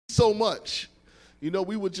so much. We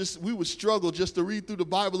would struggle just to read through the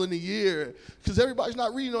Bible in a year because everybody's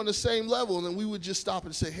not reading on the same level. And then we would just stop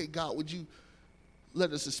and say, hey, God, would you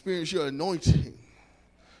let us experience your anointing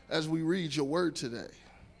as we read your word today?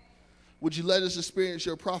 Would you let us experience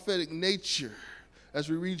your prophetic nature as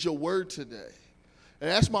we read your word today? And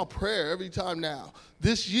that's my prayer every time now.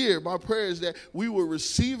 This year, my prayer is that we will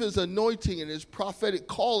receive his anointing and his prophetic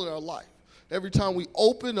call in our life every time we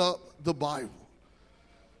open up the Bible.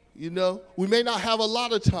 We may not have a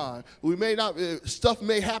lot of time. Stuff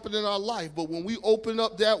may happen in our life, but when we open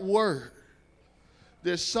up that word,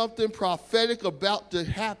 there's something prophetic about to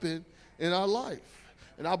happen in our life.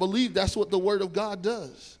 And I believe that's what the word of God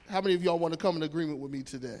does. How many of y'all want to come in agreement with me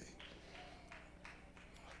today?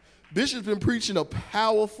 Bishop's been preaching a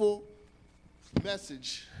powerful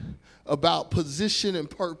message about position and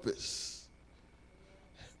purpose.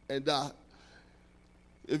 And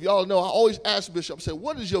if y'all know, I always ask Bishop, I say,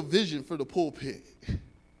 what is your vision for the pulpit?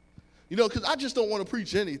 Because I just don't want to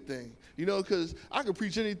preach anything, because I can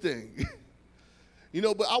preach anything.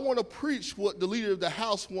 But I want to preach what the leader of the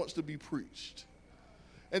house wants to be preached.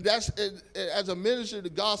 And as a minister of the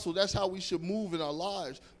gospel, that's how we should move in our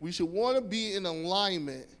lives. We should want to be in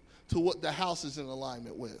alignment to what the house is in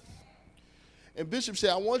alignment with. And Bishop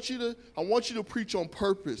said, I want you to preach on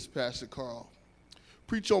purpose, Pastor Carl.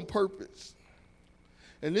 Preach on purpose.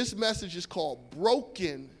 And this message is called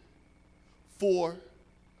Broken for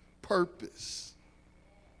Purpose.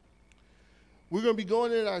 We're going to be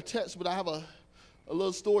going in our text, but I have a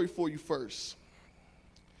little story for you first.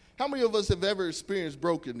 How many of us have ever experienced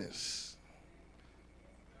brokenness?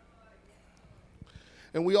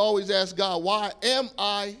 And we always ask God, why am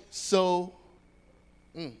I so?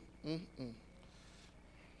 Yeah.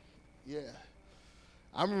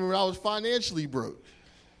 I remember when I was financially broke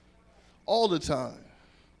all the time.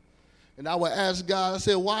 And I would ask God, I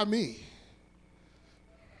said, why me?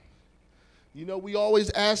 We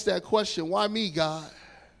always ask that question, why me, God?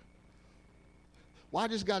 Why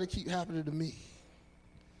does God keep happening to me?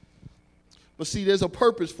 But see, there's a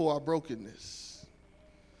purpose for our brokenness.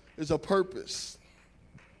 There's a purpose.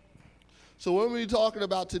 So what we're talking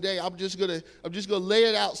about today, I'm just gonna lay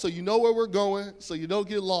it out so you know where we're going, so you don't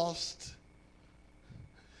get lost.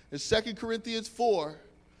 In 2 Corinthians 4,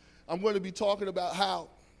 I'm going to be talking about how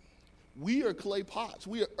we are clay pots.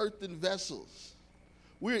 We are earthen vessels.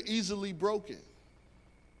 We are easily broken.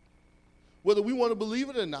 Whether we want to believe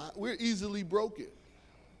it or not, we're easily broken.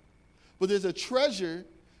 But there's a treasure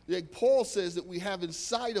that Paul says that we have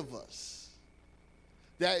inside of us.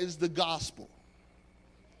 That is the gospel.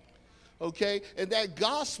 Okay? And that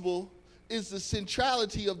gospel is the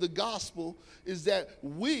centrality of the gospel is that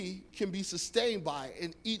we can be sustained by it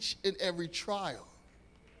in each and every trial.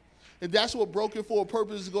 And that's what broken for a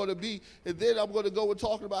purpose is going to be. And then I'm going to go and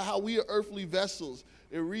talking about how we are earthly vessels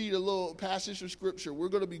and read a little passage of scripture. We're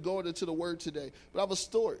going to be going into the word today. But I have a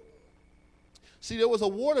story. See, there was a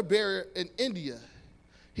water bearer in India.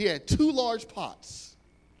 He had 2 large pots,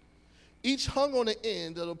 each hung on the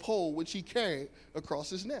end of the pole which he carried across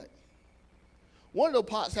his neck. One of the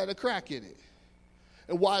pots had a crack in it,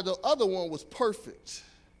 and while the other one was perfect,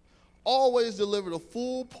 always delivered a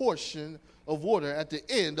full portion of water at the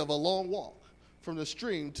end of a long walk from the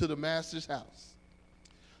stream to the master's house.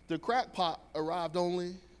 The crack pot arrived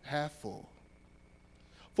only half full.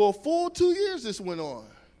 For a full 2 years this went on.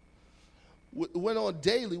 Went on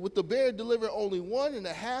daily, with the bear delivering only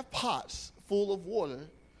 1.5 pots full of water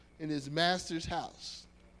in his master's house.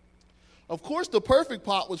 Of course, the perfect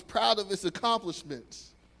pot was proud of its accomplishments,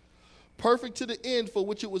 perfect to the end for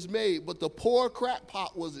which it was made, but the poor crack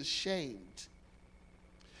pot was ashamed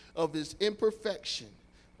of its imperfection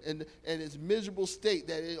and its miserable state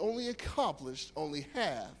that it only accomplished only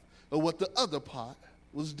half of what the other pot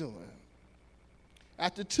was doing.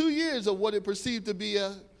 After 2 years of what it perceived to be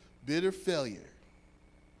a bitter failure,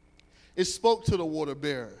 it spoke to the water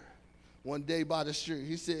bearer one day by the stream.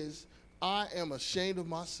 He says, I am ashamed of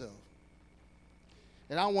myself,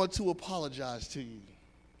 and I want to apologize to you.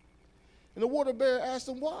 And the water bearer asked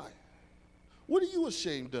him, why? What are you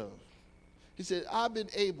ashamed of? He said, I've been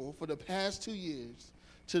able for the past 2 years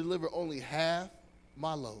to deliver only half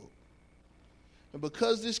my load. And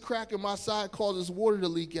because this crack in my side causes water to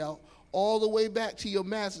leak out all the way back to your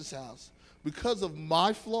master's house, because of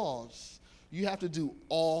my flaws, you have to do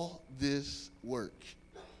all this work.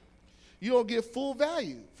 You don't get full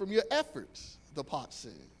value from your efforts, the pot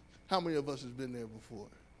said. How many of us has been there before?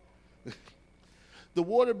 The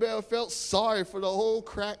water bearer felt sorry for the whole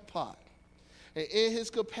crack pot. And in his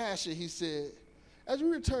compassion, he said, as we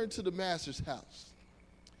return to the master's house,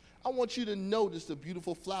 I want you to notice the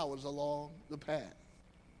beautiful flowers along the path.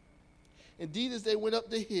 Indeed, as they went up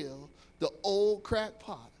the hill, the old cracked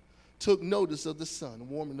pot took notice of the sun,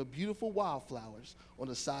 warming the beautiful wildflowers on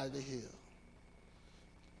the side of the hill.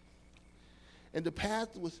 And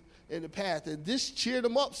this cheered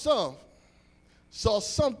them up some. Saw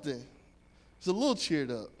something. It's a little cheered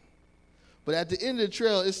up. But at the end of the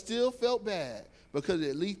trail, it still felt bad because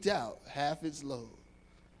it leaked out half its load.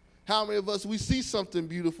 How many of us, we see something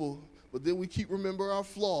beautiful, but then we keep remembering our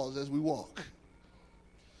flaws as we walk?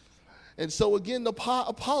 And so again, the pot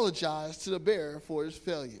apologized to the bear for his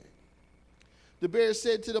failure. The bear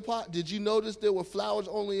said to the pot, did you notice there were flowers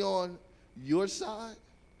only on your side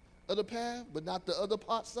of the path, but not the other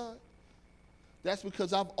pot side? That's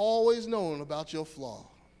because I've always known about your flaw.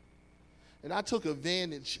 And I took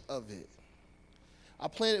advantage of it. I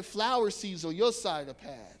planted flower seeds on your side of the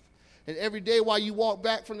path. And every day while you walk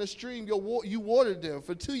back from the stream, you watered them.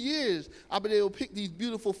 For 2 years, I've been able to pick these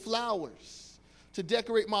beautiful flowers to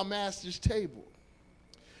decorate my master's table.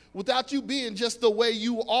 Without you being just the way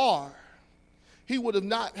you are, he would have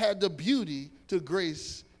not had the beauty to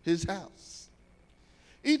grace his house.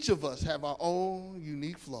 Each of us have our own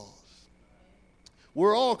unique flaws.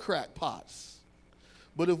 We're all crackpots.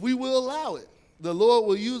 But if we will allow it, the Lord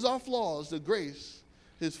will use our flaws to grace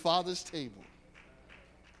his Father's table.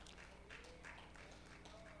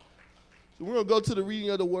 So we're going to go to the reading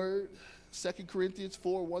of the word, 2 Corinthians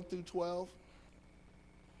 4, 1 through 12.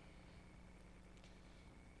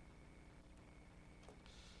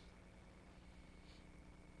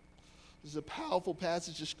 This is a powerful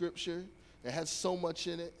passage of scripture. It has so much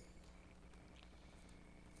in it.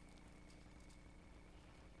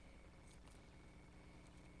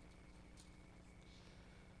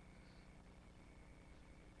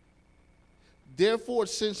 Therefore,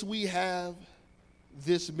 since we have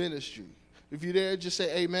this ministry, if you're there, just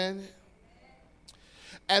say amen.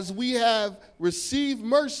 As we have received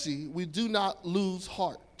mercy, we do not lose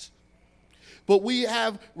heart. But we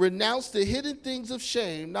have renounced the hidden things of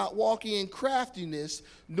shame, not walking in craftiness,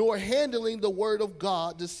 nor handling the word of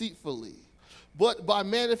God deceitfully, but by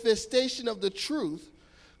manifestation of the truth,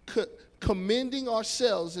 commending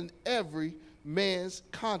ourselves in every man's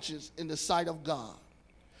conscience in the sight of God.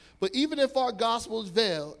 But even if our gospel is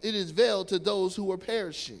veiled, it is veiled to those who are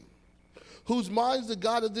perishing, whose minds the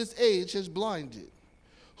God of this age has blinded,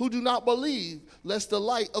 who do not believe, lest the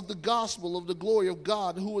light of the gospel of the glory of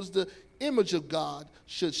God, who is the image of God,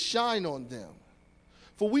 should shine on them.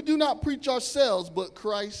 For we do not preach ourselves, but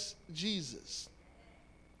Christ Jesus.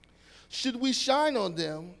 Should we shine on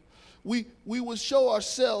them, we would show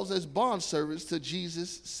ourselves as bondservants to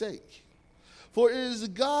Jesus' sake. For it is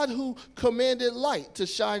God who commanded light to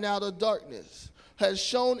shine out of darkness, has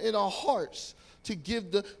shone in our hearts to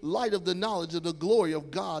give the light of the knowledge of the glory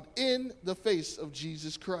of God in the face of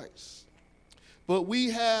Jesus Christ. But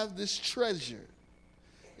we have this treasure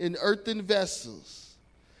in earthen vessels,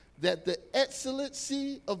 that the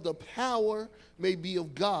excellency of the power may be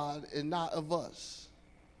of God and not of us.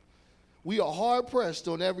 We are hard pressed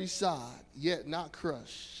on every side, yet not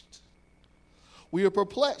crushed. We are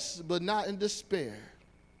perplexed, but not in despair.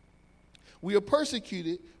 We are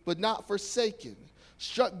persecuted, but not forsaken.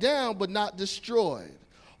 Struck down, but not destroyed.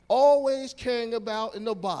 Always carrying about in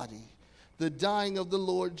the body the dying of the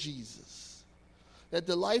Lord Jesus, that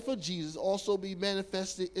the life of Jesus also be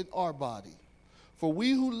manifested in our body. For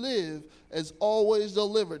we who live as always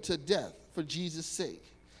delivered to death for Jesus' sake,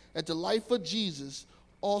 that the life of Jesus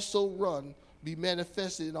also be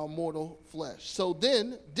manifested in our mortal flesh. So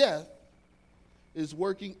then death is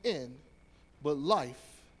working in, but life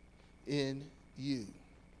in you.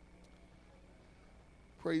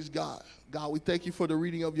 Praise God. God, we thank you for the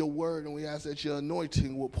reading of your word, and we ask that your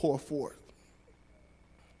anointing will pour forth.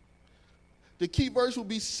 The key verse will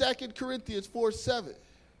be 2 Corinthians 4:7.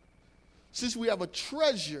 Since we have a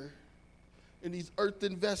treasure in these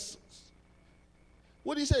earthen vessels.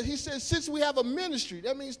 What he said? He said, since we have a ministry,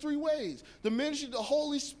 that means 3 ways. The ministry of the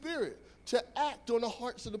Holy Spirit to act on the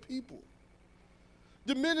hearts of the people.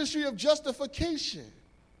 The ministry of justification.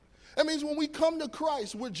 That means when we come to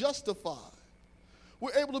Christ, we're justified.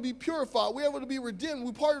 We're able to be purified. We're able to be redeemed.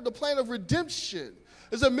 We're part of the plan of redemption.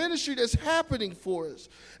 It's a ministry that's happening for us.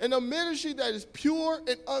 And a ministry that is pure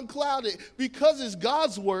and unclouded. Because it's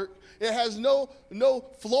God's work, it has no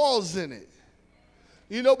flaws in it.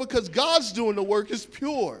 You know, because God's doing the work, it's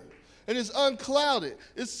pure. And it's unclouded.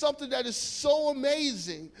 It's something that is so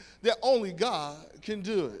amazing that only God can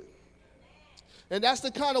do it. And that's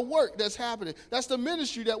the kind of work that's happening. That's the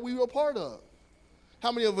ministry that we were part of.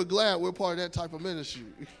 How many of us are glad we're part of that type of ministry?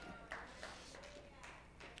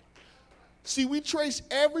 See, we trace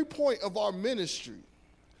every point of our ministry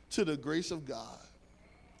to the grace of God.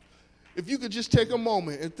 If you could just take a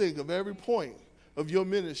moment and think of every point of your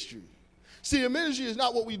ministry. See, a ministry is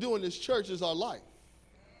not what we do in this church, it's our life.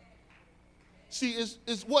 See,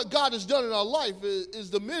 it's what God has done in our life is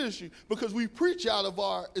the ministry, because we preach out of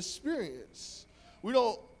our experience. We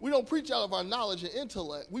don't preach out of our knowledge and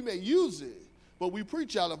intellect. We may use it, but we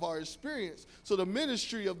preach out of our experience. So the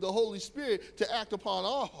ministry of the Holy Spirit to act upon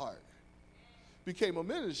our heart became a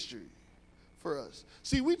ministry for us.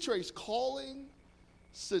 See, we trace calling,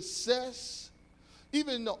 success,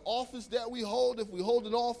 even the office that we hold, if we hold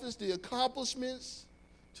an office, the accomplishments,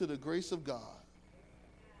 to the grace of God.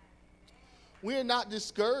 We are not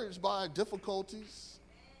discouraged by our difficulties.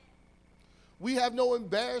 We have no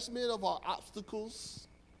embarrassment of our obstacles.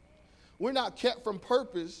 We're not kept from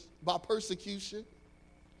purpose by persecution.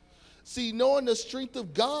 See, knowing the strength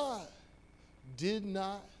of God did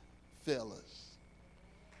not fail us.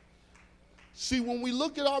 See, when we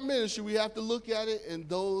look at our ministry, we have to look at it in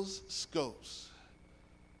those scopes.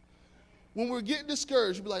 When we're getting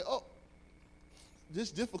discouraged, we'll be like, oh,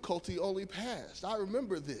 this difficulty only passed. I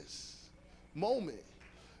remember this moment.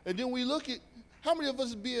 And then we look at how many of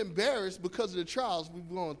us be embarrassed because of the trials we've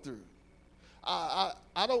gone through. I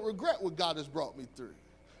don't regret what God has brought me through.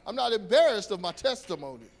 I'm not embarrassed of my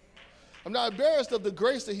testimony. I'm not embarrassed of the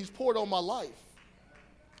grace that he's poured on my life.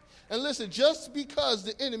 And listen, just because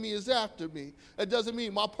the enemy is after me, that doesn't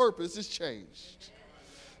mean my purpose is changed.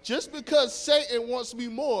 Just because Satan wants me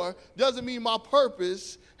more doesn't mean my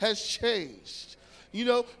purpose has changed. You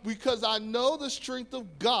know, because I know the strength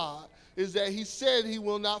of God is that he said he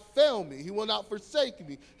will not fail me. He will not forsake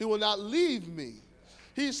me. He will not leave me.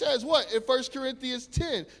 He says what? In 1 Corinthians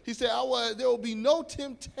 10, he said, there will be no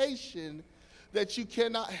temptation that you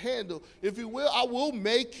cannot handle. If you will, I will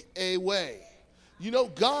make a way. You know,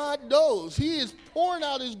 God knows. He is pouring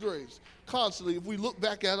out his grace constantly if we look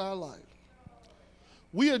back at our life.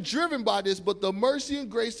 We are driven by this, but the mercy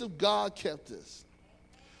and grace of God kept us.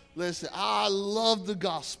 Listen, I love the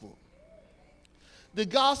gospel. The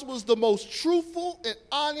gospel is the most truthful and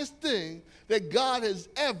honest thing that God has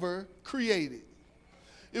ever created.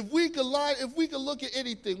 If we could look at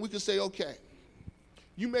anything, we could say, okay,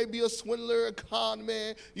 you may be a swindler, a con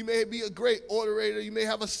man, you may be a great orator, you may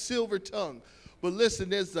have a silver tongue, but listen,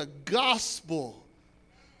 there's a gospel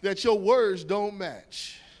that your words don't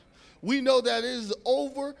match. We know that it is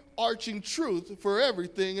overarching truth for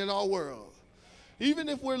everything in our world. Even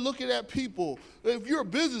if we're looking at people, if you're a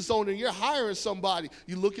business owner and you're hiring somebody,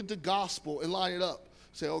 you look at the gospel and line it up.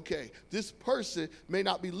 Say, okay, this person may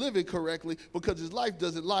not be living correctly because his life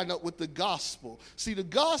doesn't line up with the gospel. See, the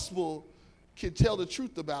gospel can tell the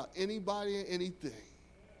truth about anybody and anything.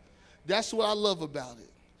 That's what I love about it.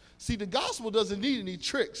 See, the gospel doesn't need any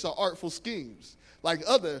tricks or artful schemes like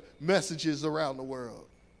other messages around the world.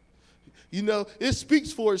 You know, it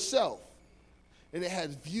speaks for itself, and it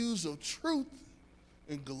has views of truth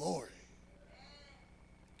and glory.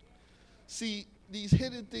 See, these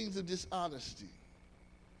hidden things of dishonesty.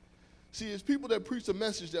 See, there's people that preach a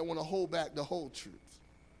message that want to hold back the whole truth.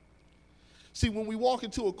 See, when we walk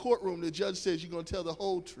into a courtroom, the judge says you're going to tell the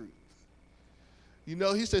whole truth. You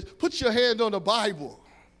know, he says, put your hand on the Bible,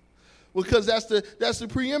 because that's the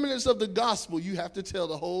preeminence of the gospel. You have to tell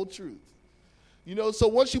the whole truth. You know, so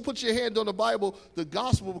once you put your hand on the Bible, the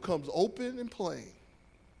gospel becomes open and plain.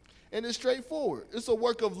 And it's straightforward. It's a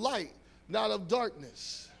work of light, not of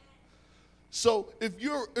darkness. So if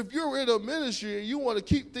you're in a ministry and you want to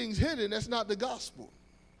keep things hidden, that's not the gospel.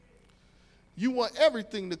 You want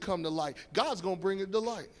everything to come to light. God's going to bring it to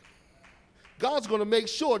light. God's going to make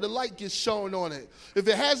sure the light gets shown on it. If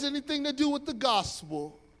it has anything to do with the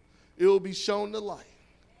gospel, it will be shown to light.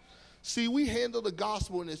 See, we handle the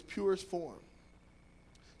gospel in its purest form.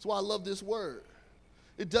 That's why I love this word.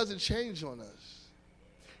 It doesn't change on us.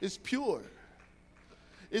 It's pure.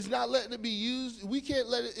 It's not letting it be used.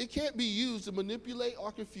 It can't be used to manipulate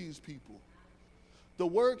or confuse people. The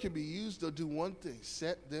word can be used to do one thing: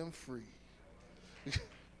 set them free.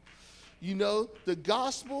 You know, the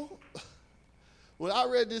gospel, when I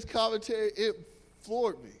read this commentary, it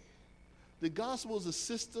floored me. The gospel is a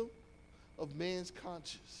system of man's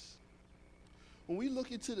conscience. When we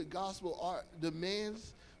look into the gospel, the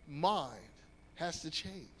man's mind has to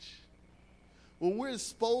change. When we're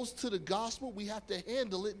exposed to the gospel, we have to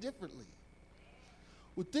handle it differently.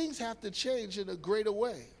 Well, things have to change in a greater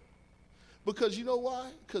way. Because you know why?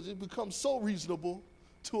 Because it becomes so reasonable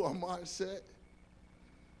to our mindset.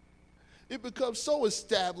 It becomes so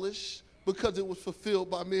established because it was fulfilled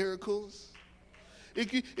by miracles.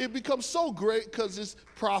 It becomes so great because it's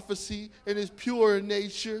prophecy and it's pure in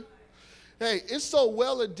nature. Hey, it's so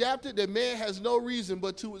well adapted that man has no reason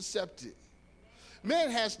but to accept it.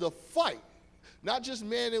 Man has to fight. Not just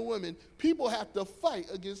men and women. People have to fight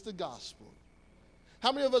against the gospel.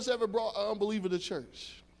 How many of us ever brought an unbeliever to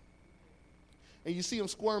church? And you see him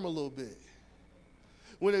squirm a little bit.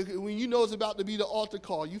 When you know it's about to be the altar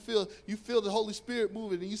call, you feel the Holy Spirit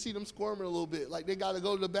moving, and you see them squirming a little bit, like they got to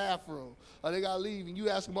go to the bathroom, or they got to leave, and you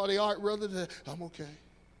ask them, are they all right, brother? I'm okay.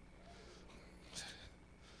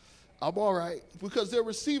 I'm all right. Because they're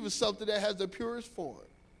receiving something that has the purest form.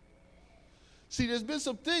 See, there's been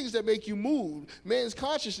some things that make you move. Man's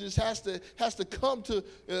consciousness has to come to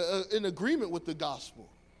in agreement with the gospel.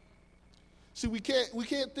 See, we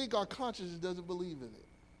can't think our conscience doesn't believe in it.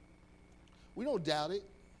 We don't doubt it.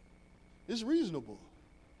 It's reasonable.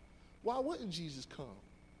 Why wouldn't Jesus come?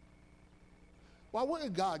 Why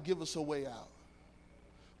wouldn't God give us a way out?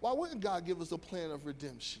 Why wouldn't God give us a plan of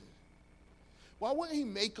redemption? Why wouldn't he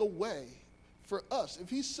make a way for us? If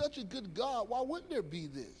he's such a good God, why wouldn't there be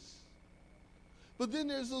this? But then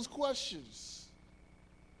there's those questions.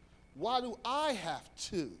 Why do I have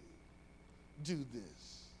to do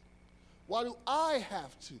this? Why do I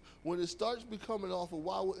have to? When it starts becoming off of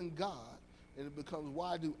why wouldn't God, and it becomes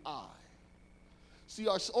why do I? See,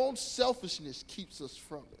 our own selfishness keeps us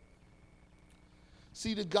from it.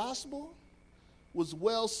 See, the gospel was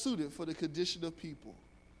well suited for the condition of people.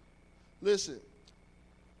 Listen,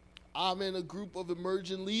 I'm in a group of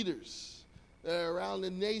emerging leaders that are around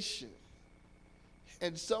the nation.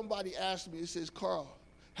 And somebody asked me, it says, Carl,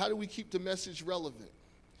 how do we keep the message relevant?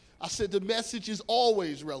 I said, the message is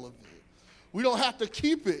always relevant. We don't have to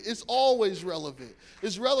keep it. It's always relevant.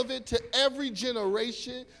 It's relevant to every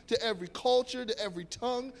generation, to every culture, to every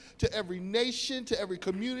tongue, to every nation, to every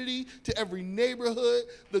community, to every neighborhood.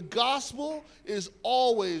 The gospel is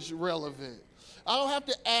always relevant. I don't have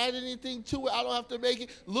to add anything to it. I don't have to make it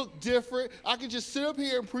look different. I can just sit up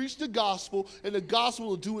here and preach the gospel, and the gospel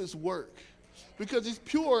will do its work because it's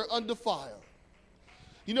pure, undefiled.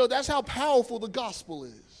 You know, that's how powerful the gospel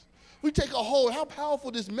is. We take a hold how powerful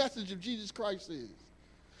this message of Jesus Christ is.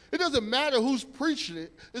 It doesn't matter who's preaching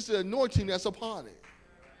it. It's the anointing that's upon it.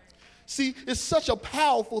 See, it's such a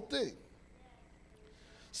powerful thing.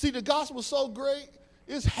 See, the gospel is so great,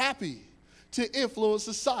 it's happy to influence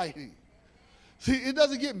society. See, it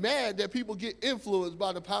doesn't get mad that people get influenced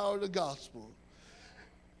by the power of the gospel.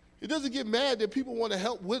 It doesn't get mad that people want to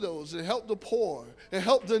help widows and help the poor and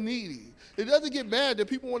help the needy. It doesn't get mad that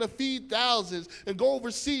people want to feed thousands and go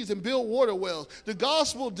overseas and build water wells. The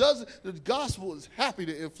gospel is happy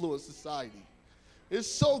to influence society. It's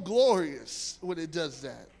so glorious when it does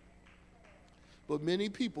that. But many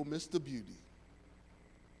people miss the beauty.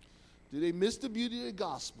 Do they miss the beauty of the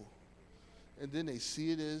gospel? And then they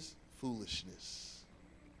see it as foolishness.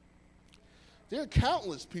 There are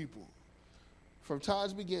countless people from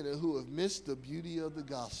time's beginning who have missed the beauty of the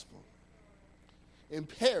gospel and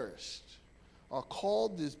perished, are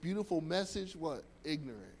called this beautiful message, what?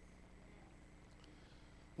 Ignorant.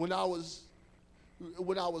 When I was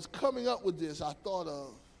coming up with this, I thought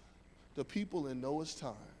of the people in Noah's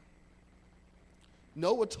time.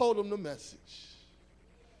 Noah told them the message.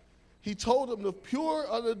 He told them the pure,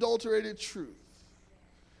 unadulterated truth.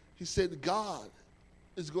 He said, God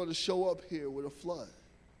is going to show up here with a flood.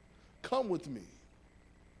 Come with me.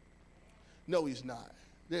 No, he's not.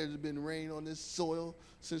 There's been rain on this soil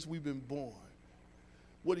since we've been born.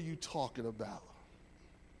 What are you talking about?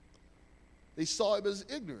 They saw him as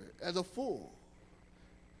ignorant, as a fool.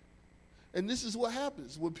 And this is what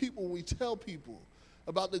happens when we tell people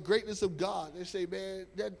about the greatness of God. They say, man,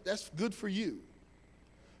 that's good for you,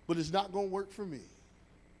 but it's not going to work for me.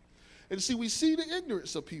 And see, we see the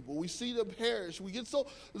ignorance of people. We see them perish.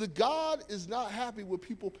 The God is not happy with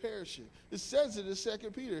people perishing. It says it in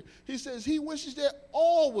 2 Peter. He says he wishes that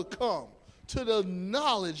all would come to the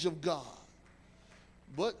knowledge of God.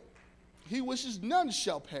 But he wishes none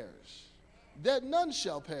shall perish. That none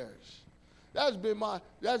shall perish. That's been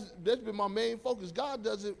my main focus. God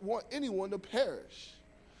doesn't want anyone to perish.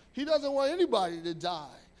 He doesn't want anybody to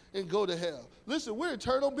die and go to hell. Listen, we're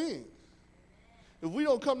eternal beings. If we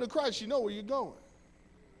don't come to Christ, you know where you're going.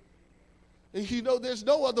 And you know there's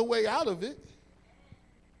no other way out of it.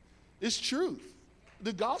 It's truth.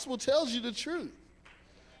 The gospel tells you the truth.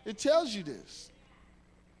 It tells you this.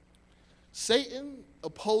 Satan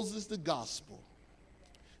opposes the gospel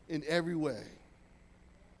in every way.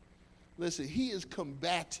 Listen, he is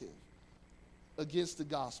combative against the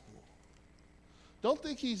gospel. Don't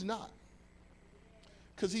think he's not.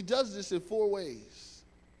 Because he does this in 4 ways.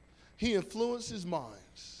 He influences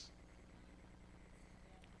minds.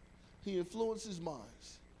 He influences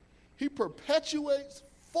minds. He perpetuates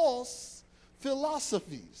false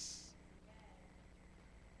philosophies.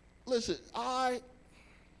 Listen, I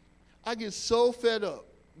I get so fed up,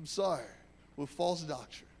 I'm sorry, with false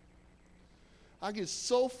doctrine. I get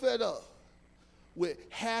so fed up with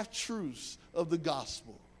half-truths of the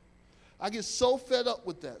gospel. I get so fed up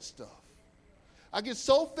with that stuff. I get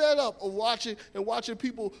so fed up of watching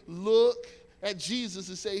people look at Jesus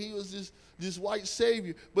and say he was this white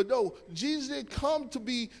savior. But no, Jesus didn't come to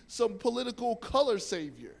be some political color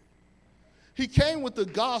savior. He came with the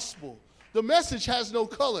gospel. The message has no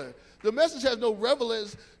color. The message has no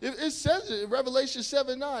relevance. It says it in Revelation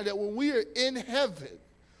 7:9 that when we are in heaven,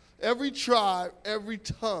 every tribe, every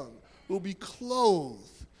tongue will be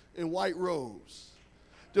clothed in white robes.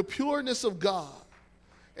 The pureness of God.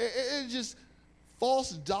 It just,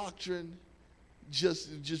 false doctrine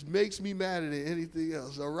just makes me madder than anything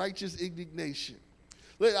else. A righteous indignation.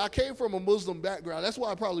 Look, I came from a Muslim background. That's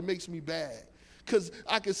why it probably makes me bad. Because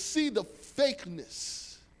I can see the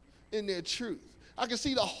fakeness in their truth. I can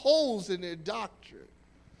see the holes in their doctrine.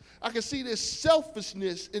 I can see their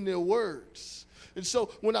selfishness in their words. And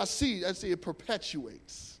so when I see it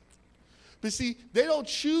perpetuates. But see, they don't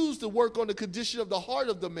choose to work on the condition of the heart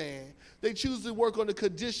of the man. They choose to work on the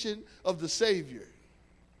condition of the Savior.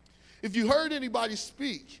 If you heard anybody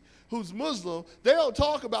speak who's Muslim, they don't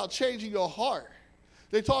talk about changing your heart.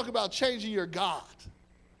 They talk about changing your God.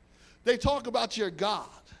 They talk about your God.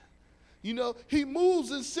 You know, he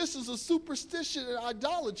moves in systems of superstition and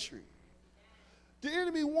idolatry. The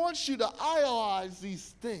enemy wants you to idolize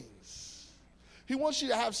these things. He wants you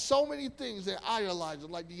to have so many things and idolize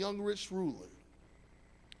them, like the young rich ruler,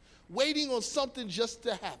 waiting on something just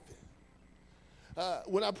to happen.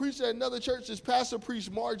 When I preached at another church, this pastor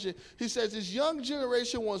preached margin. He says, this young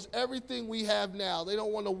generation wants everything we have now. They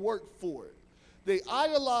don't want to work for it. They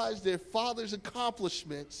idolize their father's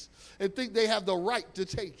accomplishments and think they have the right to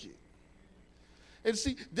take it. And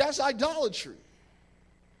see, that's idolatry.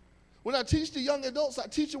 When I teach the young adults, I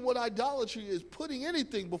teach them what idolatry is, putting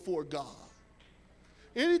anything before God.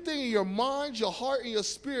 Anything in your mind, your heart, and your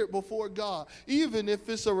spirit before God, even if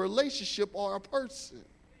it's a relationship or a person.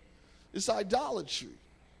 It's idolatry.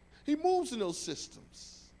 He moves in those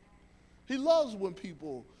systems. He loves when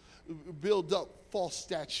people build up false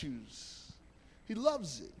statues. He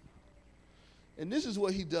loves it. And this is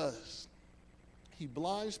what he does. He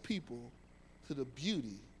blinds people to the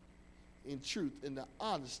beauty and truth and the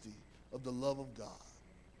honesty of the love of God.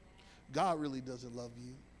 God really doesn't love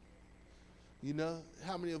you. You know,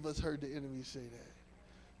 how many of us heard the enemy say that?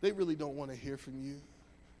 They really don't want to hear from you.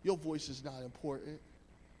 Your voice is not important.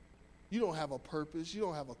 You don't have a purpose. You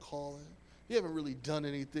don't have a calling. You haven't really done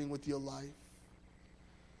anything with your life.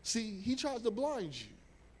 See, he tries to blind you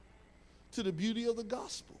to the beauty of the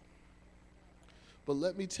gospel. But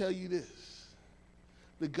let me tell you this.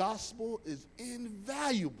 The gospel is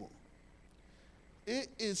invaluable. It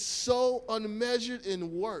is so unmeasured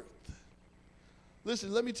in worth.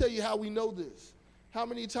 Listen, let me tell you how we know this. How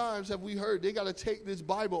many times have we heard they got to take this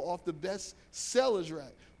Bible off the best sellers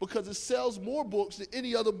rack because it sells more books than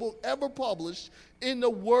any other book ever published in the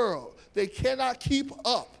world? They cannot keep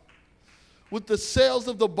up with the sales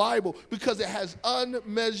of the Bible because it has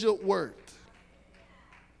unmeasured worth.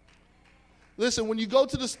 Listen, when you go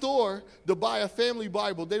to the store to buy a family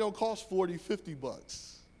Bible, they don't cost $40, $50.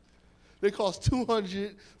 They cost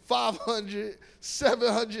 $200, $500,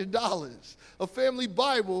 $700. A family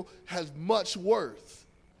Bible has much worth.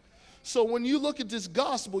 So when you look at this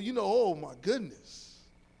gospel, you know, oh my goodness.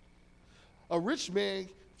 A rich man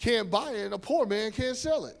can't buy it and a poor man can't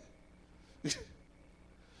sell it.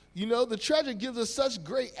 You know, the treasure gives us such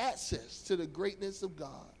great access to the greatness of God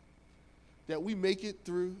that we make it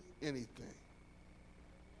through anything.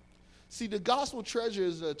 See, the gospel treasure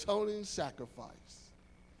is an atoning sacrifice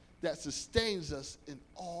that sustains us in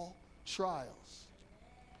all trials.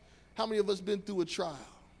 How many of us been through a trial?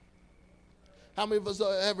 How many of us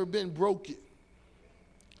have ever been broken?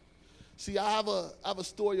 See, I have a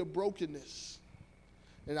story of brokenness.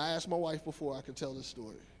 And I asked my wife before I could tell this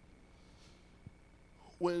story.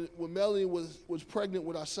 When Melanie was pregnant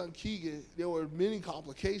with our son Keegan, there were many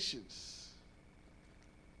complications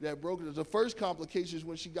that broke us. The first complication is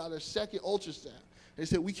when she got her second ultrasound. They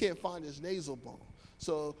said, we can't find his nasal bone.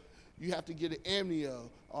 So you have to get an amnio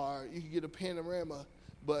or you can get a panorama.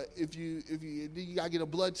 But if you got to get a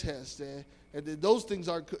blood test. And then those things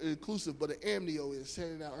are inclusive, but an amnio is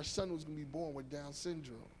saying that our son was going to be born with Down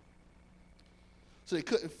syndrome. So they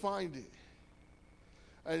couldn't find it.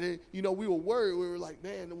 And then, you know, we were worried. We were like,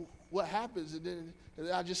 man, what happens? And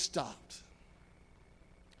then I just stopped.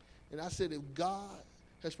 And I said, if God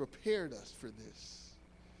has prepared us for this,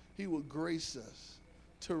 he will grace us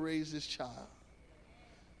to raise this child.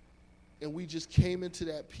 And we just came into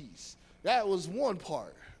that peace. That was one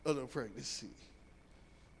part of the pregnancy.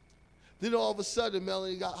 Then all of a sudden,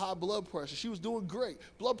 Melanie got high blood pressure. She was doing great.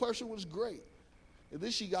 Blood pressure was great. And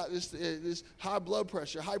then she got this high blood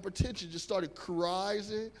pressure. Hypertension just started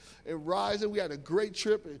rising and rising. We had a great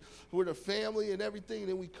trip with her family and everything. And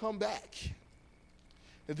then we come back.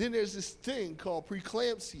 And then there's this thing called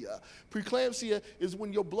preeclampsia. Preeclampsia is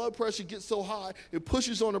when your blood pressure gets so high, it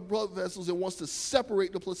pushes on the blood vessels and wants to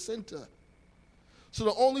separate the placenta. So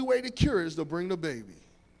the only way to cure it is to bring the baby.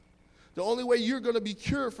 The only way you're going to be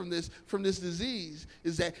cured from this disease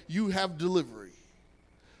is that you have delivery.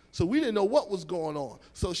 So we didn't know what was going on.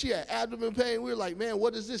 So she had abdomen pain. We were like, man,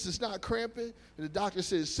 what is this? It's not cramping. And the doctor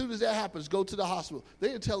said, as soon as that happens, go to the hospital. They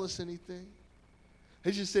didn't tell us anything.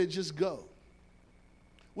 They just said, just go.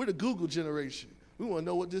 We're the Google generation. We want to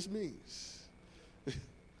know what this means.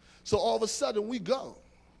 So all of a sudden, we go.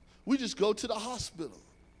 We just go to the hospital.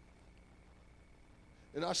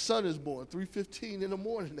 And our son is born 3:15 in the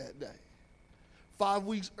morning that day, 5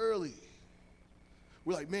 weeks early.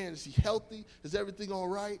 We're like, man, is he healthy? Is everything all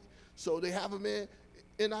right? So they have him in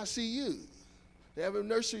ICU. They have him in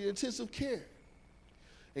nursery intensive care.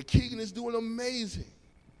 And Keegan is doing amazing.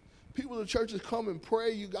 People in the churches come and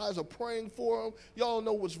pray. You guys are praying for him. Y'all don't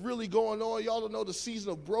know what's really going on. Y'all don't know the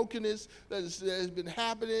season of brokenness that has been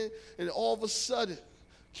happening. And all of a sudden,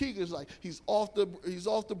 Keegan's like, he's off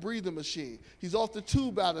the breathing machine. He's off the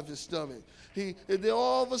tube out of his stomach. And then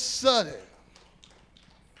all of a sudden,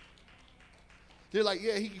 they're like,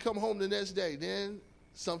 yeah, he can come home the next day. Then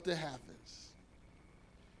something happens.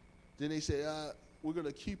 Then they say, we're going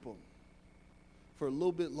to keep him for a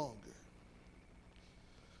little bit longer.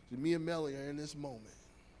 So me and Melly are in this moment.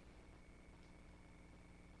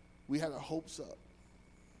 We had our hopes up.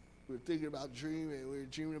 We were thinking about dreaming. We were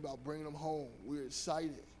dreaming about bringing him home. We were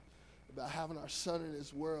excited about having our son in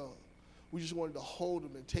this world. We just wanted to hold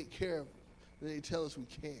him and take care of him. And they tell us we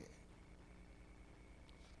can't.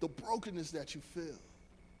 The brokenness that you feel.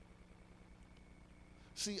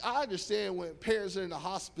 See, I understand when parents are in the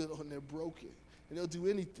hospital and they're broken and they'll do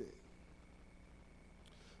anything.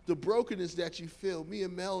 The brokenness that you feel, me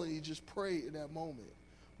and Melanie just prayed in that moment.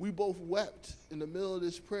 We both wept in the middle of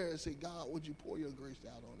this prayer and said, God, would you pour your grace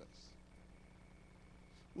out on us?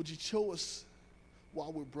 Would you show us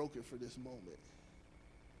while we're broken for this moment?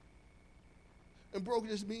 And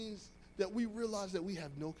brokenness means that we realize that we have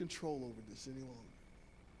no control over this any longer.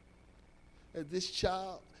 And this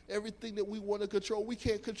child, everything that we want to control, we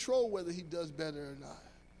can't control whether he does better or not.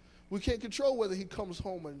 We can't control whether he comes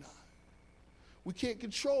home or not. We can't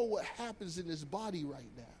control what happens in his body right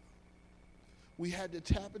now. We had to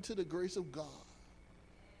tap into the grace of God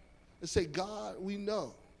and say, God, we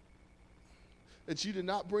know that you did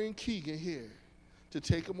not bring Keegan here to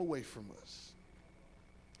take him away from us.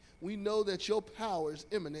 We know that your power is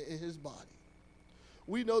imminent in his body.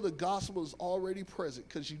 We know the gospel is already present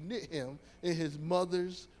because you knit him in his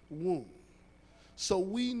mother's womb. So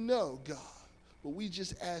we know, God, but we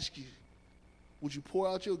just ask you, would you pour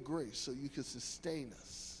out your grace so you can sustain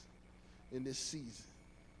us in this season?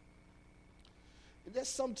 And that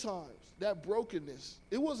sometimes, that brokenness,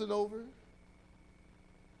 it wasn't over.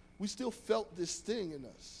 We still felt this thing in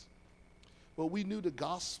us. But we knew the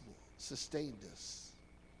gospel sustained us.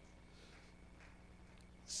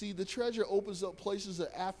 See, the treasure opens up places of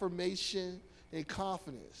affirmation and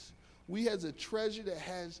confidence. We has a treasure that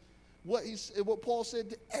has what Paul said,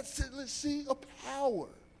 the excellency of power.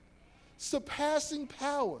 Surpassing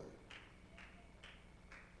power.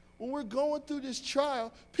 When we're going through this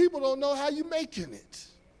trial, people don't know how you're making it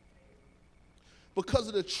because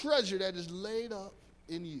of the treasure that is laid up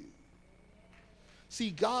in you.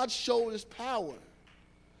 See, God showed his power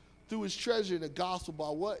through his treasure in the gospel by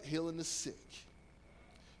what? Healing the sick,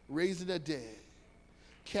 raising the dead,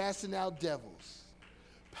 casting out devils,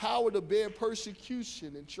 power to bear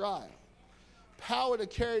persecution and trial, power to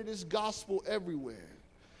carry this gospel everywhere,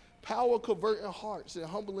 power converting hearts and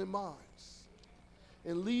humbling minds,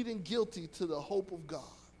 and leading guilty to the hope of God.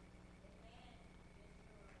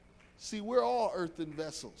 See, we're all earthen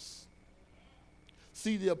vessels.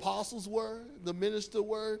 See, the apostles were, the minister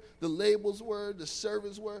were, the labels were, the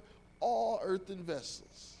servants were, all earthen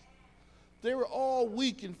vessels. They were all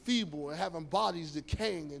weak and feeble and having bodies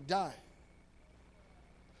decaying and dying.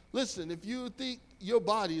 Listen, if you think your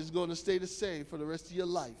body is going to stay the same for the rest of your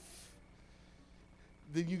life,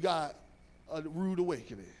 then you got a rude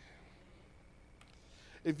awakening.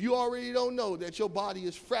 If you already don't know that your body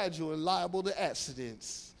is fragile and liable to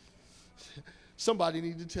accidents, somebody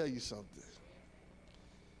need to tell you something.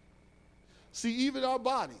 See, even our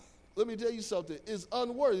body, let me tell you something, is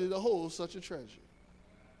unworthy to hold such a treasure.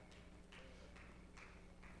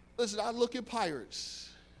 Listen, I look at pirates.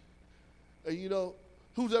 You know,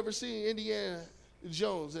 who's ever seen Indiana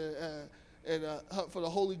Jones and Hunt for the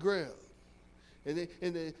Holy Grail? And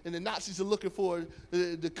the Nazis are looking for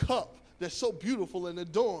the cup that's so beautiful and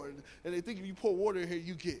adorned, and they think if you pour water in here,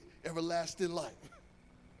 you get everlasting life.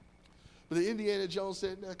 But the Indiana Jones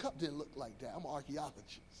said, no, the cup didn't look like that. I'm an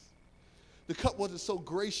archaeologist. The cup wasn't so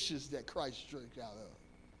gracious that Christ drank out of.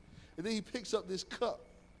 And then he picks up this cup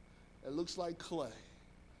that looks like clay.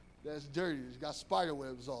 That's dirty. It's got spider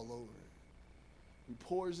webs all over it. He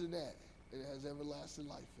pours in that, and it has everlasting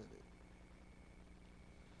life in it.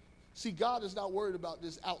 See, God is not worried about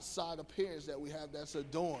this outside appearance that we have that's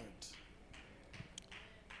adorned.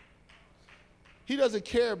 He doesn't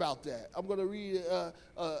care about that. I'm going to read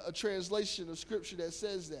a translation of Scripture that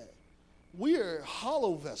says that. We are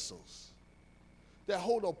hollow vessels that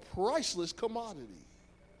hold a priceless commodity.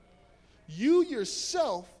 You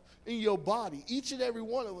yourself in your body, each and every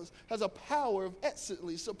one of us, has a power of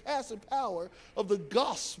excellently surpassing power of the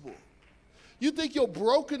gospel. You think your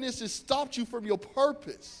brokenness has stopped you from your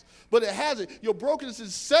purpose, but it hasn't. Your brokenness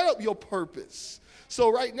has set up your purpose. So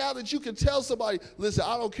right now that you can tell somebody, listen,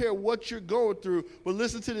 I don't care what you're going through, but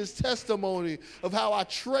listen to this testimony of how I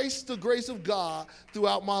traced the grace of God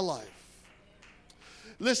throughout my life.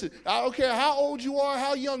 Listen, I don't care how old you are,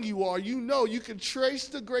 how young you are, you know you can trace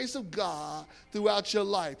the grace of God throughout your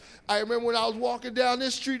life. I remember when I was walking down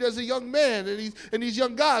this street as a young man, and these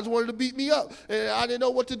young guys wanted to beat me up, and I didn't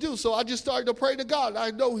know what to do, so I just started to pray to God, and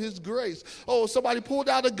I know his grace. Oh, somebody pulled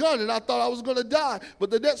out a gun, and I thought I was going to die,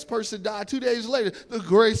 but the next person died 2 days later. The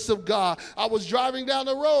grace of God. I was driving down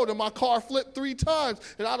the road, and my car flipped 3 times,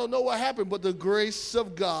 and I don't know what happened, but the grace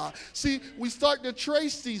of God. See, we start to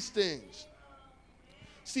trace these things.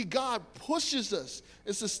 See, God pushes us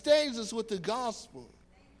and sustains us with the gospel.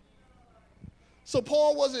 So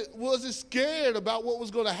Paul wasn't scared about what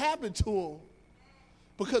was going to happen to him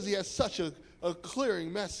because he had such a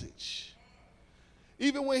clearing message.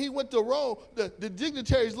 Even when he went to Rome, the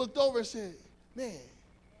dignitaries looked over and said, man,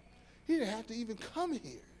 he didn't have to even come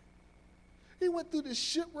here. He went through this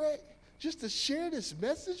shipwreck just to share this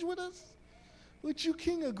message with us? With you,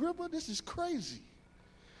 King Agrippa? This is crazy.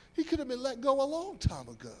 He could have been let go a long time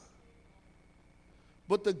ago.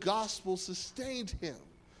 But the gospel sustained him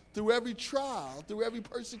through every trial, through every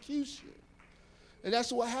persecution. And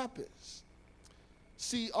that's what happens.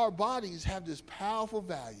 See, our bodies have this powerful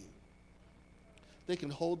value. They can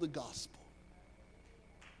hold the gospel.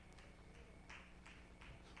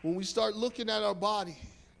 When we start looking at our body,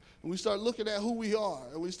 when we start looking at who we are,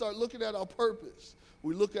 and we start looking at our purpose,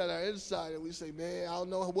 we look at our inside and we say, man, I don't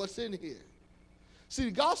know what's in here. See,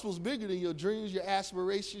 the gospel's bigger than your dreams, your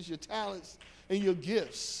aspirations, your talents, and your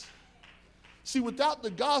gifts. See, without the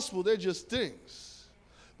gospel, they're just things.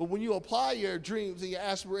 But when you apply your dreams and your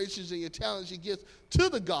aspirations and your talents, your gifts to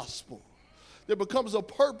the gospel, there becomes a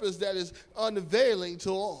purpose that is unveiling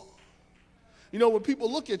to all. You know, when people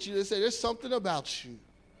look at you, they say, there's something about you.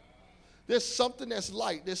 There's something that's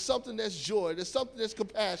light. There's something that's joy. There's something that's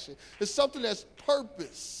compassion. There's something that's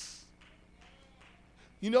purpose.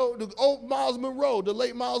 You know, the old Miles Monroe, the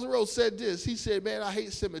late Miles Monroe said this. He said, man, I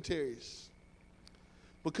hate cemeteries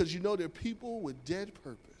because, you know, they're people with dead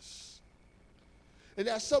purpose. And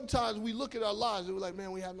that sometimes we look at our lives and we're like,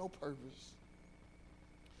 man, we have no purpose.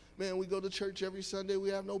 Man, we go to church every Sunday, we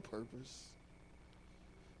have no purpose.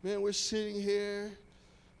 Man, we're sitting here,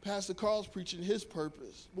 Pastor Carl's preaching his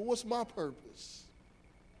purpose. But what's my purpose?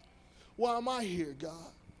 Why am I here,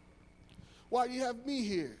 God? Why do you have me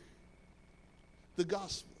here? The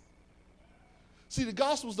gospel. See, the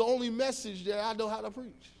gospel is the only message that I know how to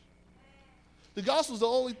preach. The gospel is the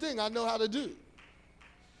only thing I know how to do.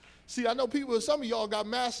 See, I know some of y'all got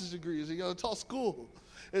master's degrees and y'all taught school.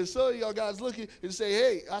 And some of y'all guys looking and say,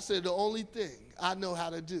 hey, I said the only thing I know how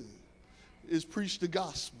to do is preach the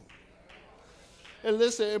gospel. And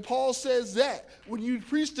listen, and Paul says that when you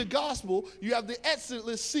preach the gospel, you have the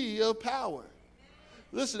excellency of power.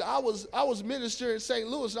 Listen, I was ministering in St.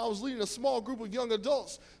 Louis, and I was leading a small group of young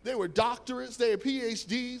adults. They were doctorates, they had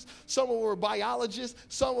PhDs, some were biologists,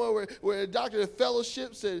 some were doctorate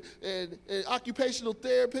fellowships and occupational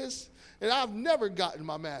therapists, and I've never gotten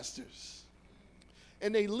my master's.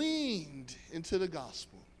 And they leaned into the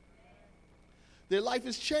gospel. Their life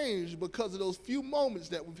has changed because of those few moments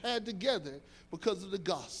that we've had together because of the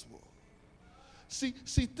gospel. See,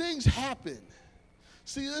 things happen.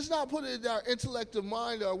 See, let's not put it in our intellect of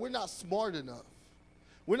mind or we're not smart enough.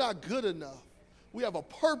 We're not good enough. We have a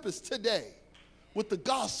purpose today with the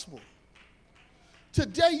gospel.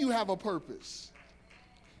 Today you have a purpose.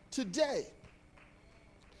 Today.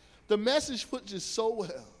 The message puts it so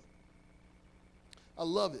well. I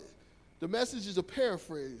love it. The Message is a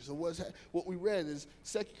paraphrase of what we read is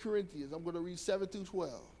 2 Corinthians. I'm going to read 7 through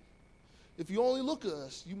 12. If you only look at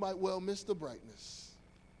us, you might well miss the brightness.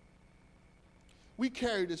 We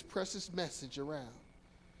carry this precious message around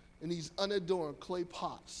in these unadorned clay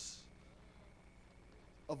pots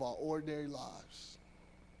of our ordinary lives.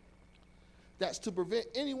 That's to prevent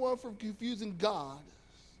anyone from confusing God's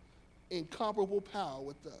incomparable power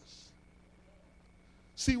with us.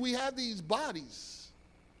 See, we have these bodies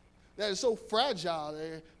that are so fragile,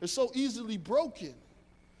 they're so easily broken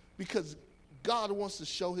because God wants to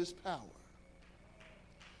show his power.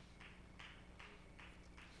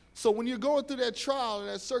 So when you're going through that trial and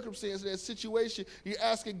that circumstance and that situation, you're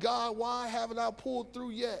asking God, why haven't I pulled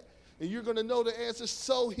through yet? And you're going to know the answer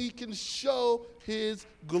so he can show his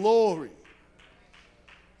glory.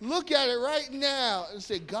 Look at it right now and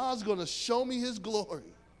say, God's going to show me his glory.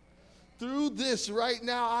 Through this right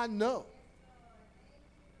now, I know.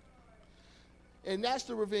 And that's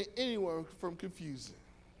to prevent anyone from confusing.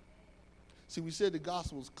 See, we said the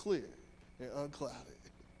gospel is clear and unclouded.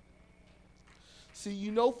 See,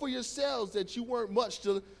 you know for yourselves that you weren't much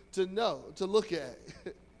to know, to look at.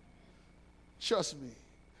 Trust me.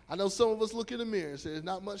 I know some of us look in the mirror and say there's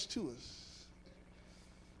not much to us.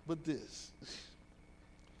 But this.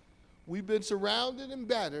 We've been surrounded and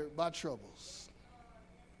battered by troubles.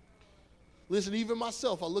 Listen, even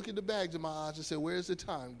myself, I look at the bags in my eyes and say, where's the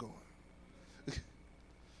time going?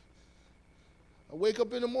 I wake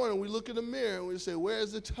up in the morning, we look in the mirror and we say,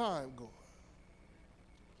 where's the time going?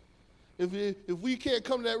 If we can't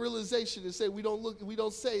come to that realization and say we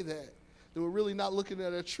don't say that, then we're really not looking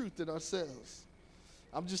at our truth in ourselves.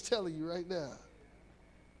 I'm just telling you right now.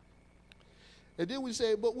 And then we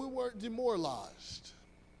say, but we weren't demoralized.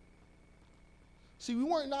 See, we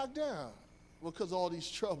weren't knocked down because of all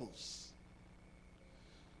these troubles.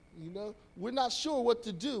 You know, we're not sure what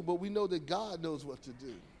to do, but we know that God knows what to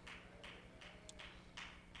do.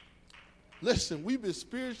 Listen, we've been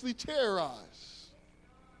spiritually terrorized,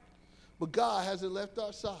 but God hasn't left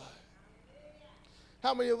our side.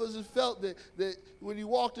 How many of us have felt that when you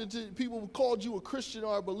walked into, people who called you a Christian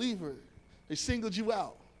or a believer, they singled you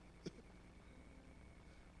out?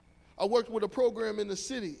 I worked with a program in the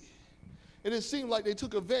city, and it seemed like they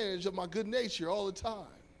took advantage of my good nature all the time.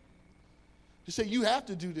 They say, you have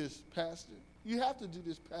to do this, Pastor. You have to do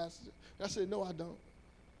this, Pastor. And I said, no, I don't.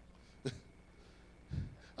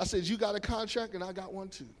 I said, you got a contract and I got one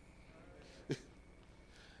too.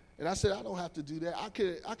 And I said, I don't have to do that.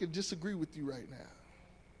 I could disagree with you right now.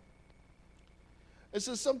 And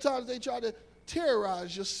so sometimes they try to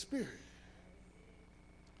terrorize your spirit.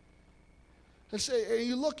 And say, and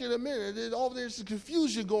you look in a minute, and all there's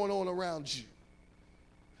confusion going on around you.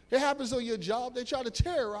 It happens on your job. They try to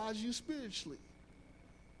terrorize you spiritually.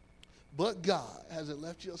 But God hasn't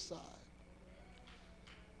left your side.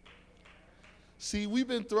 See, we've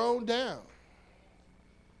been thrown down,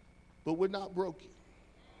 but we're not broken.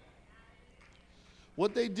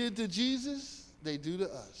 What they did to Jesus, they do to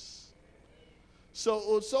us.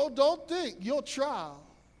 So don't think your trial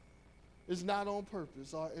is not on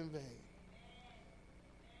purpose or in vain.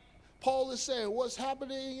 Paul is saying what's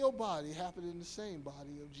happening in your body happened in the same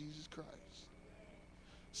body of Jesus Christ.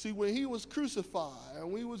 See, when he was crucified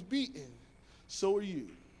and we was beaten, so are you.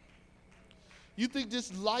 You think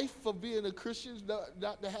this life of being a Christian is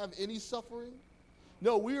not to have any suffering?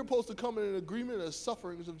 No, we are supposed to come in an agreement of the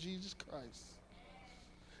sufferings of Jesus Christ.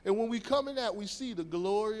 And when we come in that, we see the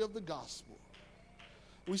glory of the gospel.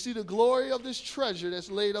 We see the glory of this treasure that's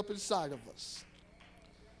laid up inside of us.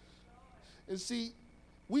 And see,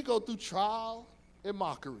 we go through trial and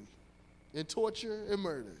mockery and torture and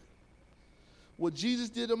murder. What Jesus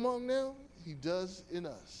did among them, he does in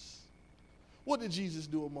us. What did Jesus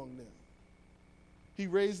do among them? He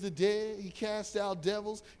raised the dead. He cast out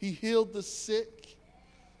devils. He healed the sick.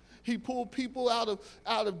 He pulled people out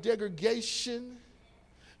of degradation.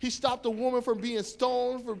 He stopped a woman from being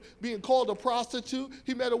stoned, from being called a prostitute.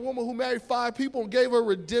 He met a woman who married 5 people and gave her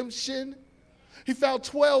redemption. He found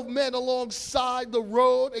 12 men alongside the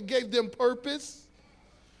road and gave them purpose.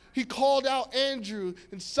 He called out Andrew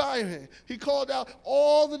and Simon. He called out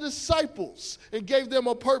all the disciples and gave them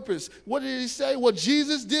a purpose. What did he say? What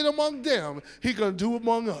Jesus did among them, he's going to do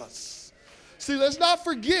among us. See, let's not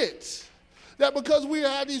forget that because we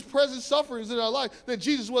have these present sufferings in our life, that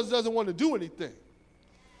Jesus doesn't want to do anything.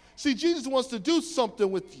 See, Jesus wants to do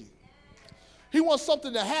something with you. He wants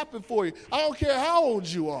something to happen for you. I don't care how old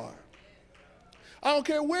you are. I don't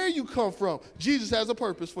care where you come from. Jesus has a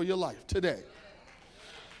purpose for your life today.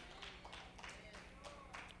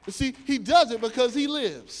 But see, he does it because he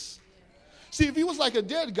lives. See, if he was like a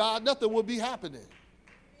dead God, nothing would be happening.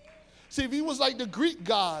 See, if he was like the Greek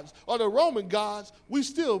gods or the Roman gods,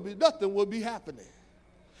 nothing would be happening.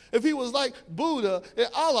 If he was like Buddha and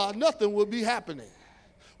Allah, nothing would be happening.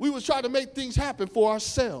 We would try to make things happen for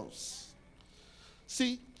ourselves.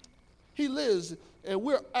 See, he lives and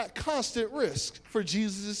we're at constant risk for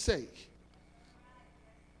Jesus' sake,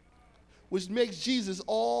 which makes Jesus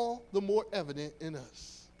all the more evident in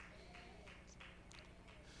us.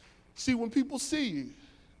 See, when people see you,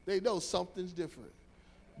 they know something's different.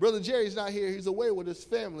 Brother Jerry's not here. He's away with his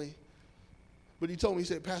family. But he told me, he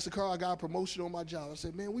said, Pastor Carl, I got a promotion on my job. I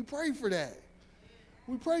said, man, we pray for that.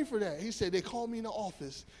 We pray for that. He said, they called me in the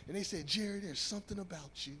office, and they said, Jerry, there's something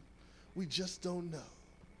about you. We just don't know.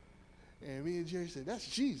 And me and Jerry said, that's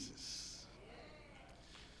Jesus.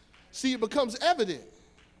 See, it becomes evident.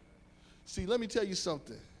 See, let me tell you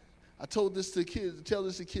something. I told this to kids, tell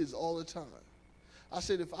this to kids all the time. I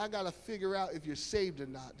said, if I got to figure out if you're saved or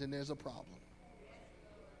not, then there's a problem.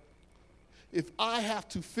 If I have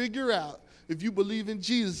to figure out if you believe in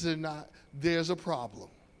Jesus or not, there's a problem.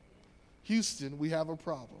 Houston, we have a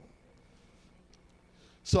problem.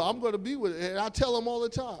 So I'm going to be with it. And I tell them all the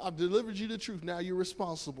time, I've delivered you the truth. Now you're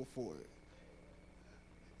responsible for it.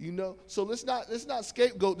 You know? So let's not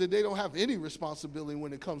scapegoat that they don't have any responsibility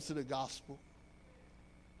when it comes to the gospel.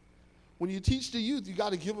 When you teach the youth, you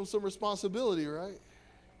got to give them some responsibility, right?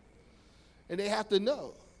 And they have to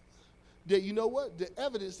know that, you know what? The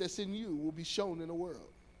evidence that's in you will be shown in the world.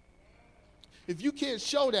 If you can't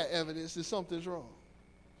show that evidence, then something's wrong.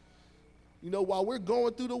 You know, while we're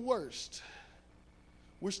going through the worst,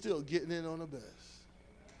 we're still getting in on the best.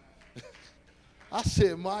 I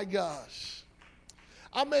said, my gosh.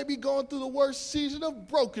 I may be going through the worst season of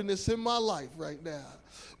brokenness in my life right now,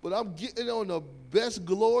 but I'm getting on the best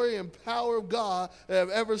glory and power of God that I've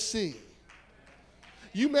ever seen.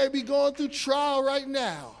 You may be going through trial right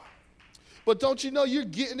now, but don't you know you're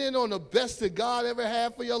getting in on the best that God ever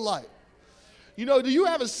had for your life? You know, you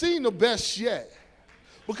haven't seen the best yet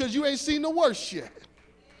because you ain't seen the worst yet.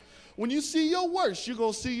 When you see your worst, you're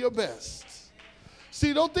going to see your best.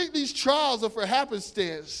 See, don't think these trials are for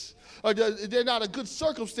happenstance or they're not a good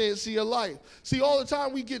circumstance in your life. See, all the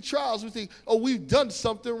time we get trials, we think, oh, we've done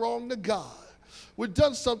something wrong to God. We've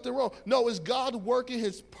done something wrong. No, it's God working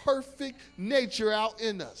his perfect nature out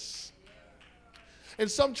in us. In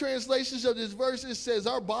some translations of this verse, it says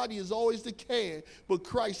our body is always decaying, but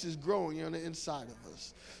Christ is growing on the inside of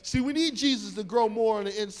us. See, we need Jesus to grow more on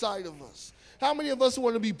the inside of us. How many of us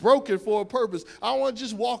want to be broken for a purpose? I don't want to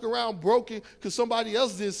just walk around broken because somebody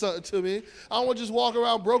else did something to me. I don't want to just walk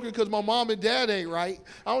around broken because my mom and dad ain't right.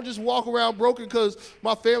 I don't just walk around broken because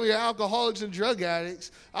my family are alcoholics and drug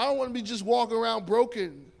addicts. I don't want to be just walking around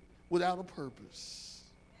broken without a purpose.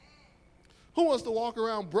 Who wants to walk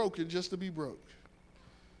around broken just to be broke?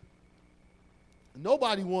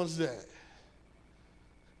 Nobody wants that.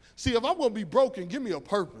 See, if I'm going to be broken, give me a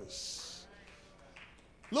purpose.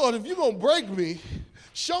 Lord, if you're going to break me,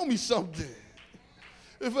 show me something.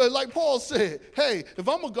 If, like Paul said, hey, if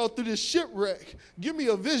I'm going to go through this shipwreck, give me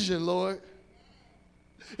a vision, Lord.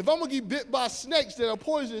 If I'm going to get bit by snakes that are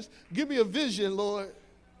poisonous, give me a vision, Lord.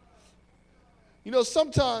 You know,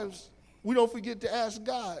 sometimes we don't forget to ask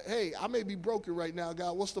God, hey, I may be broken right now,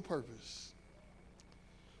 God, what's the purpose?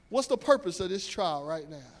 What's the purpose of this trial right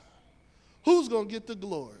now? Who's going to get the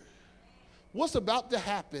glory? What's about to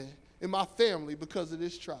happen in my family because of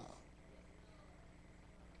this trial?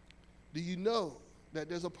 Do you know that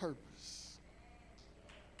there's a purpose?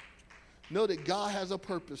 Know that God has a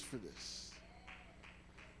purpose for this.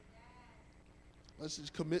 Let's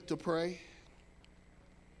just commit to pray.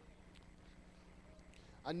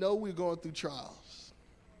 I know we're going through trials.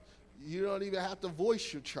 You don't even have to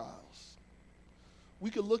voice your trials. We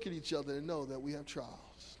could look at each other and know that we have trials.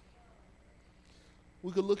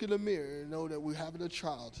 We could look in the mirror and know that we're having a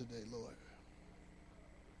trial today, Lord.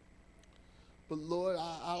 But Lord,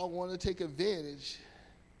 I don't want to take advantage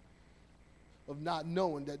of not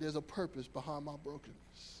knowing that there's a purpose behind my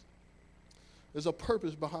brokenness. There's a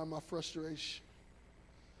purpose behind my frustration.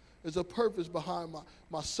 There's a purpose behind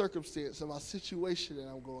my circumstance and my situation that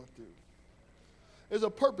I'm going through. There's a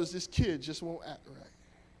purpose this kid just won't act right.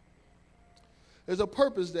 There's a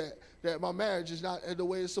purpose that my marriage is not the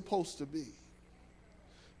way it's supposed to be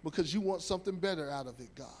because you want something better out of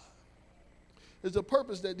it, God. There's a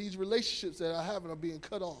purpose that these relationships that I have are being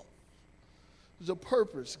cut off. There's a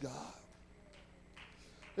purpose, God.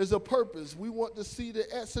 There's a purpose. We want to see the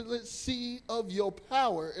excellency of your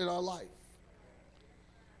power in our life.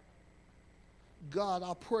 God,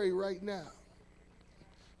 I pray right now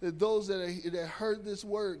that those that heard this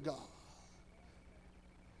word, God,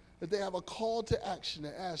 that they have a call to action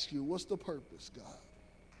to ask you, what's the purpose, God?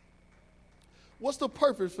 What's the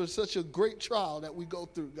purpose for such a great trial that we go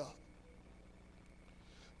through, God?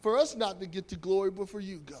 For us not to get to glory, but for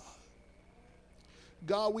you, God.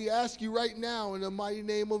 God, we ask you right now in the mighty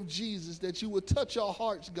name of Jesus that you will touch our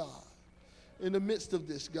hearts, God, in the midst of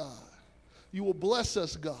this, God. You will bless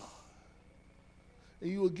us, God, and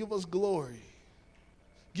you will give us glory.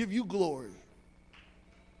 Give you glory.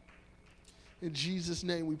 In Jesus'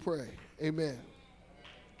 name we pray. Amen.